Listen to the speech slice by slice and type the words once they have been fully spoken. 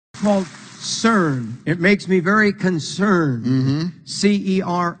called CERN. It makes me very concerned. Mm-hmm.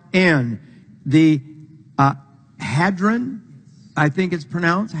 C-E-R-N. The Hadron, I think it's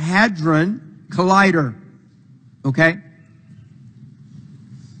pronounced, Hadron Collider. Okay?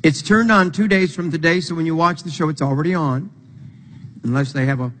 It's turned on 2 days from today, so when you watch the show, it's already on. Unless they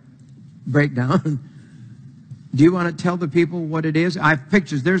have a breakdown. Do you want to tell the people what it is? I have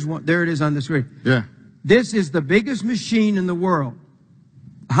pictures. There's one. There it is on the screen. Yeah. This is the biggest machine in the world.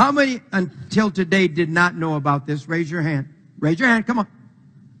 How many until today did not know about this? Raise your hand. Raise your hand. Come on.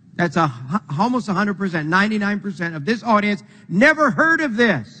 That's almost 100%. 99% of this audience never heard of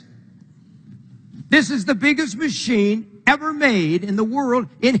this. This is the biggest machine ever made in the world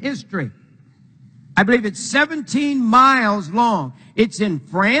in history. I believe it's 17 miles long. It's in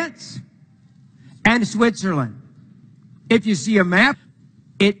France and Switzerland. If you see a map,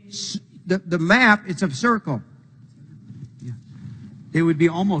 it's the map, it's a circle. Yeah. It would be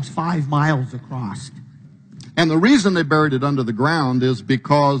almost 5 miles across. And the reason they buried it under the ground is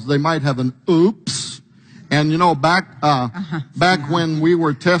because they might have an oops. And you know, back when we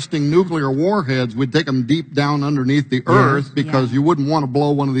were testing nuclear warheads, we'd take them deep down underneath the earth because you wouldn't want to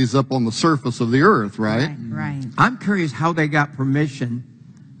blow one of these up on the surface of the earth, right? Right. I'm curious how they got permission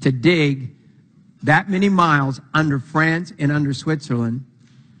to dig that many miles under France and under Switzerland.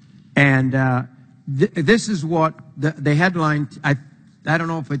 And this is what the headline, I don't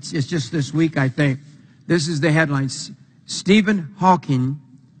know if it's just this week, I think. This is the headline. Stephen Hawking,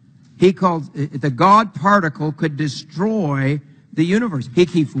 he called the God particle could destroy the universe. He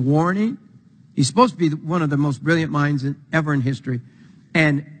keeps warning. He's supposed to be one of the most brilliant minds ever in history.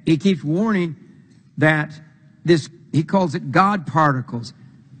 And he keeps warning that he calls it God particles.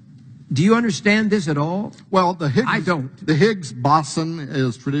 Do you understand this at all? Well, I don't. The Higgs boson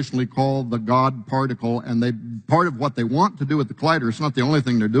is traditionally called the God particle, and part of what they want to do with the collider, it's not the only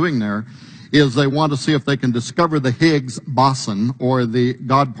thing they're doing there, is they want to see if they can discover the Higgs boson, or the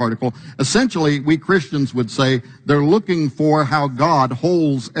God particle. Essentially, we Christians would say they're looking for how God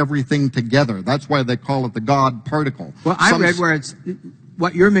holds everything together. That's why they call it the God particle. Well, I read where it's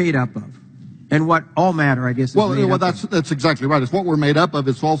what you're made up of. And what all matter, I guess, is made up of. That's exactly right. It's what we're made up of.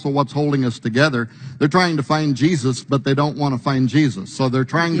 It's also what's holding us together. They're trying to find Jesus, but they don't want to find Jesus. So they're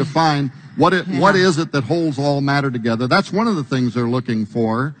trying to find what is it that holds all matter together. That's one of the things they're looking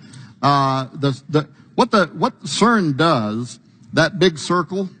for. What CERN does, that big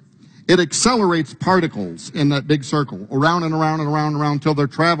circle, it accelerates particles in that big circle around and around and around and around until they're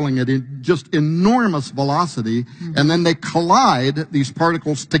traveling at just enormous velocity, and then they collide these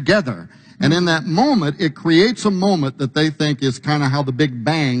particles together. And in that moment, it creates a moment that they think is kind of how the Big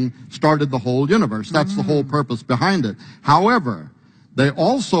Bang started the whole universe. That's the whole purpose behind it. However, they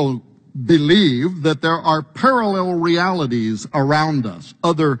also believe that there are parallel realities around us,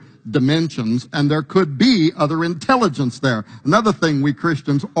 other dimensions, and there could be other intelligence there. Another thing we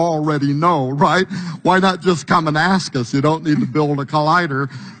Christians already know, right? Why not just come and ask us? You don't need to build a collider.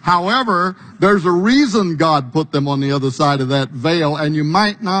 However, there's a reason God put them on the other side of that veil, and you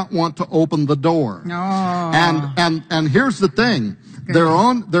might not want to open the door. No. And here's the thing. Their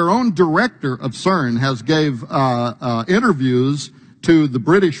own director of CERN has gave interviews to the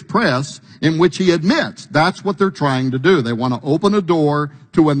British press in which he admits that's what they're trying to do. They want to open a door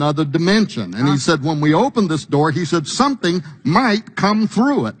to another dimension. And he said, when we open this door, he said, something might come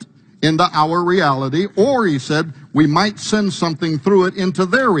through it into our reality, or he said, we might send something through it into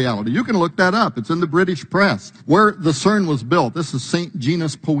their reality. You can look that up. It's in the British press. Where the CERN was built, this is St.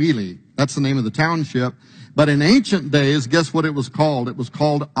 Genus Powili. That's the name of the township. But in ancient days, guess what it was called? It was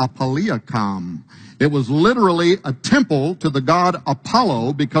called Apolliacum. It was literally a temple to the god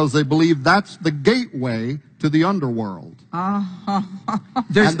Apollo, because they believed that's the gateway to the underworld. I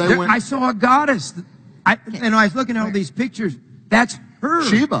saw a goddess. I was looking at all these pictures. That's her.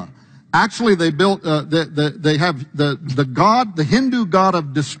 Shiva. Actually, they built. They have the god, the Hindu god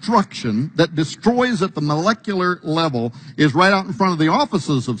of destruction that destroys at the molecular level, is right out in front of the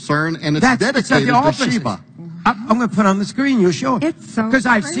offices of CERN, and it's dedicated to Shiva. I'm going to put it on the screen. You'll show it. It's so because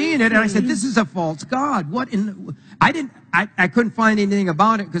I've seen it, and I said, "This is a false god." What in? I couldn't find anything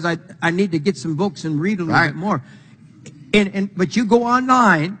about it because I need to get some books and read a little bit more. But you go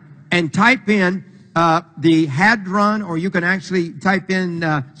online and type in the Hadron, or you can actually type in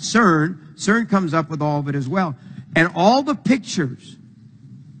CERN. CERN comes up with all of it as well, and all the pictures.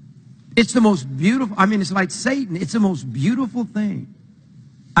 It's the most beautiful. I mean, it's like Satan. It's the most beautiful thing.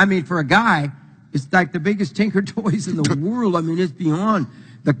 I mean, for a guy. It's like the biggest Tinker Toys in the world. I mean, it's beyond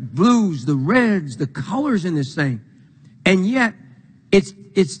the blues, the reds, the colors in this thing. And yet,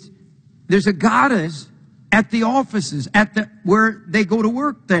 there's a goddess at the offices, where they go to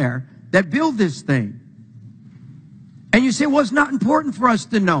work there, that build this thing. And you say, well, it's not important for us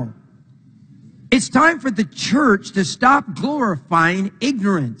to know. It's time for the church to stop glorifying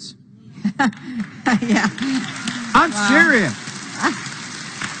ignorance. Yeah. I'm serious.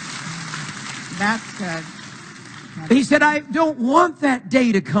 That's good. He said, I don't want that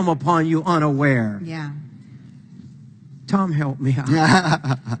day to come upon you unaware. Yeah. Tom, help me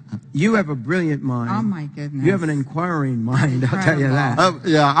out. You have a brilliant mind. Oh, my goodness. You have an inquiring mind, I'll tell you that.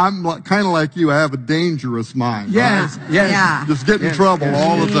 Yeah, I'm kind of like you. I have a dangerous mind. Yes, Right? yes. Yeah. Just get in trouble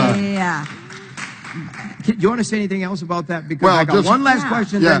all the time. Yeah. Do you want to say anything else about that? Because Well, I got just- one last Yeah.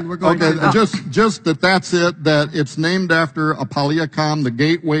 question, Yeah, then we're going okay, to... just that's it, that it's named after Apolliacon, the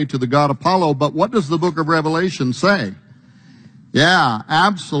gateway to the god Apollo. But what does the book of Revelation say? Yeah,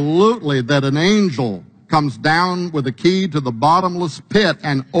 absolutely, that an angel comes down with a key to the bottomless pit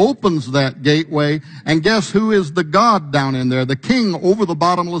and opens that gateway. And guess who is the god down in there? The king over the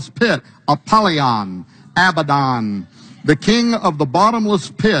bottomless pit. Apollyon, Abaddon, the king of the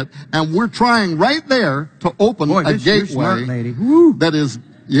bottomless pit. And we're trying right there to open Boy, a this, you're gateway smart, lady. Woo. that is,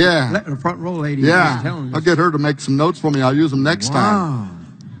 yeah. The front row lady. I'm telling Yeah, you. I'll get her to make some notes for me. I'll use them next time. Wow.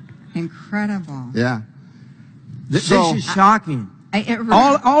 Incredible. Yeah. This So- is shocking.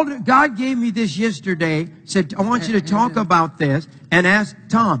 All God gave me this yesterday, said, I want you to talk about this, and ask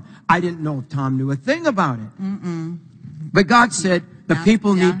Tom. I didn't know if Tom knew a thing about it. But God said, the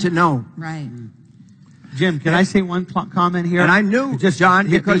people need to know. Right. Jim, can I say one comment here? And I knew, Just John,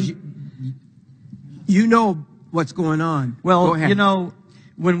 hit because me. you know what's going on. Go Well, ahead. you know,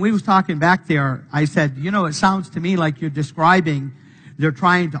 when we was talking back there, I said, you know, it sounds to me like you're describing they're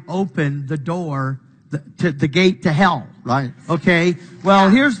trying to open the door to the gate to hell. Right. Okay. Well,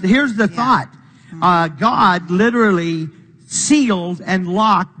 here's the thought. God literally sealed and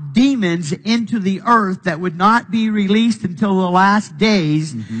locked demons into the earth that would not be released until the last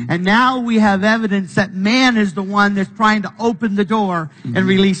days. And now we have evidence that man is the one that's trying to open the door and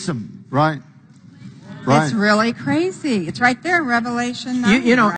release them. Right. Right. It's really crazy. It's right there in Revelation 9. You know,